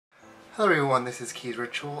Hello everyone, this is Keys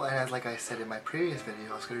Ritual, and as like I said in my previous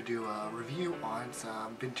video, I was going to do a review on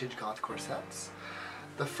some vintage goth corsets.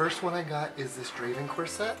 The first one I got is this Draven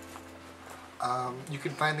Corset. You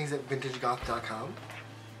can find these at vintagegoth.com.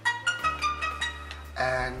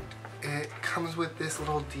 And it comes with this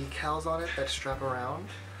little decals on it that strap around.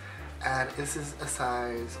 And this is a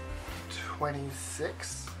size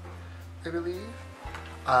 26, I believe.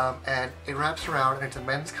 And it wraps around and it's a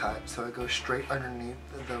men's cut, so it goes straight underneath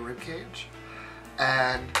the ribcage.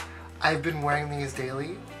 And I've been wearing these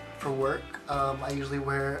daily for work. I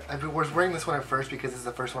was wearing this one at first because this is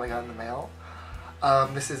the first one I got in the mail.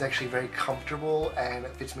 This is actually very comfortable and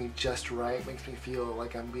it fits me just right. Makes me feel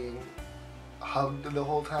like I'm being hugged the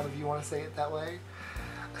whole time, if you want to say it that way.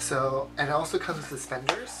 So, and it also comes with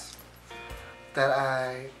suspenders that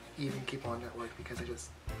I even keep on at work because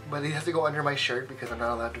but it has to go under my shirt because I'm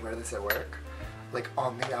not allowed to wear this at work, like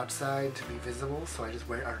on the outside to be visible, so I just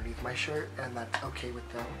wear it underneath my shirt and that's okay with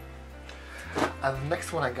them. The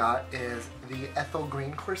next one I got is the Ethel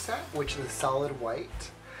Gree corset, which is solid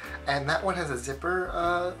white, and that one has a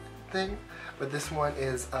zipper thing, but this one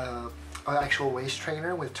is an actual waist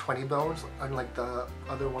trainer with 20 bones, unlike the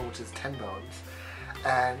other one which is 10 bones.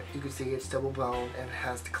 And you can see it's double bone and it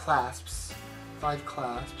has clasps, 5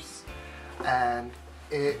 clasps, and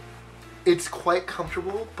it's quite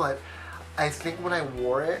comfortable, but I think when I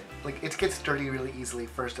wore it, like, it gets dirty really easily.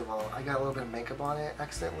 First of all, I got a little bit of makeup on it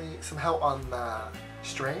accidentally, somehow on the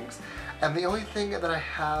strings, and the only thing that I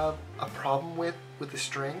have a problem with the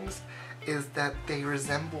strings is that they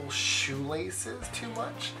resemble shoelaces too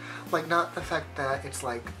much. Like, not the fact that it's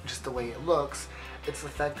like just the way it looks, it's the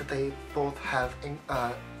fact that they both have,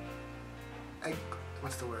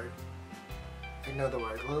 what's the word? I know the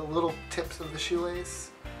word. Little tips of the shoelace,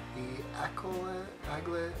 the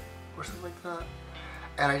aglet, or something like that.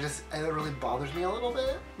 And it really bothers me a little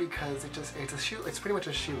bit because it's pretty much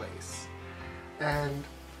a shoelace. And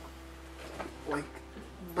like,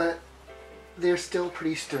 but they're still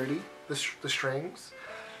pretty sturdy, the strings.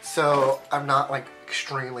 So I'm not like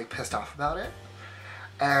extremely pissed off about it.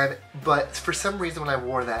 But for some reason when I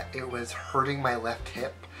wore that, it was hurting my left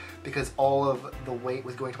hip, because all of the weight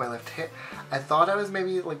was going to my left hip. I thought I was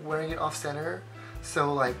maybe like wearing it off center,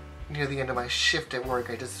 so like near the end of my shift at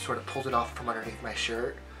work, I just sort of pulled it off from underneath my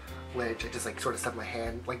shirt, which I just like sort of stuck my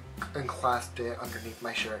hand like and clasped it underneath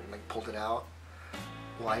my shirt and like pulled it out.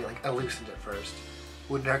 Well, I loosened it first.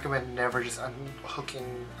 Would recommend never just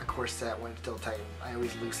unhooking a corset when it's still tight. I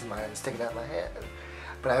always loosen mine and stick it out my hand.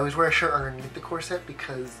 But I always wear a shirt underneath the corset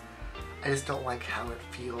because I just don't like how it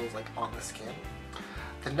feels like on the skin.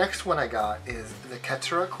 The next one I got is the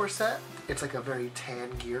Ketura corset. It's like a very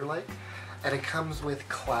tan gear-like, and it comes with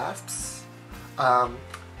clasps,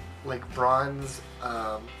 like bronze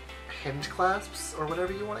hinge clasps, or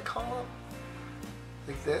whatever you want to call them,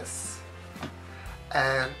 like this.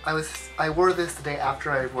 And I wore this the day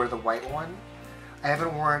after I wore the white one. I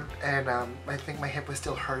haven't worn, and I think my hip was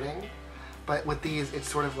still hurting. But with these, it's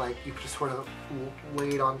sort of like you just sort of lay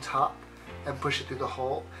it on top and push it through the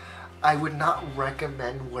hole. I would not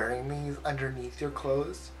recommend wearing these underneath your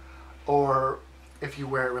clothes, or if you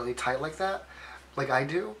wear it really tight like that, like I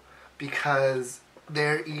do, because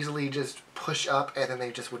they're easily just push up and then they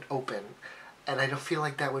just would open. And I don't feel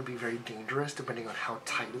like that would be very dangerous depending on how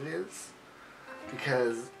tight it is,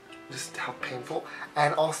 because just how painful.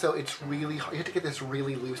 And also it's really hard. You have to get this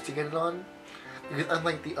really loose to get it on, because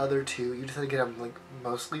unlike the other two, you just have to get them like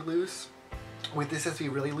mostly loose. With this, it has to be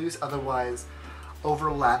really loose, otherwise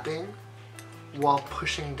overlapping while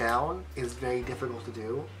pushing down is very difficult to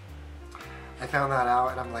do. I found that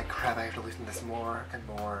out and I'm like, crap, I have to loosen this more and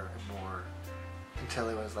more and more until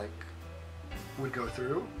it was like, would go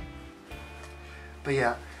through. But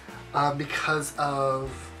yeah, because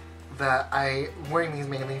of that, I'm wearing these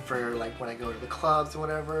mainly for like when I go to the clubs or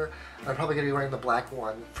whatever. I'm probably going to be wearing the black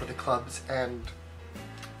one for the clubs and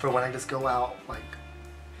for when I just go out like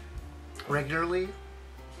regularly.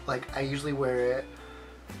 Like, I usually wear it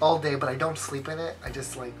all day, but I don't sleep in it. I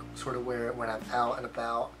just like sort of wear it when I'm out and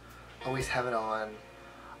about. Always have it on.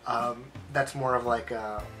 That's more of like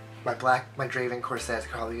my Draven corset is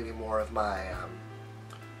probably gonna be more of my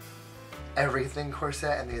everything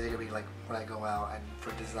corset, and these are gonna be like when I go out and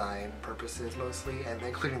for design purposes mostly, and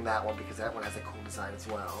including that one because that one has a cool design as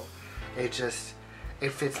well. It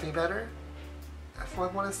fits me better, if I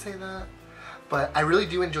want to say that. But I really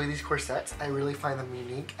do enjoy these corsets. I really find them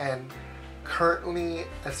unique, and currently,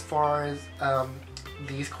 as far as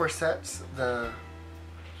these corsets, let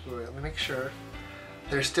me make sure,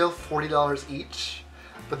 they're still $40 each,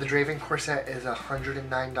 but the Draven corset is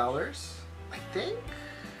 $109, I think.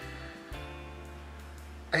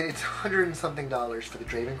 And it's $100 and something for the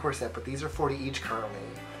Draven Corset, but these are $40 each currently.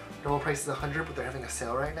 Normal price is $100, but they're having a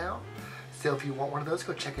sale right now. So if you want one of those,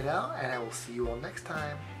 go check it out, and I will see you all next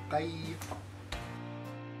time. Bye!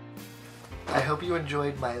 I hope you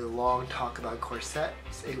enjoyed my long talk about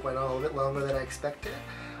corsets. It went on a little bit longer than I expected,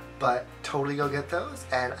 but totally go get those,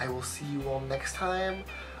 and I will see you all next time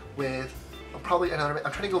with probably another.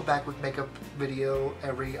 I'm trying to go back with makeup video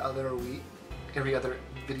every other week, every other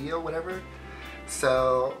video, whatever.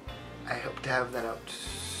 So I hope to have that out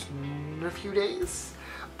in a few days.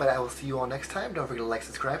 But I will see you all next time. Don't forget to like,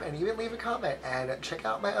 subscribe, and even leave a comment, and check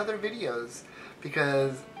out my other videos,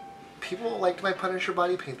 because people liked my Punisher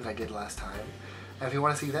body paint that I did last time. And if you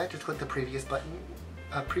want to see that, just click the previous button,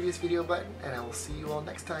 previous video button, and I will see you all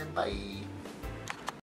next time. Bye!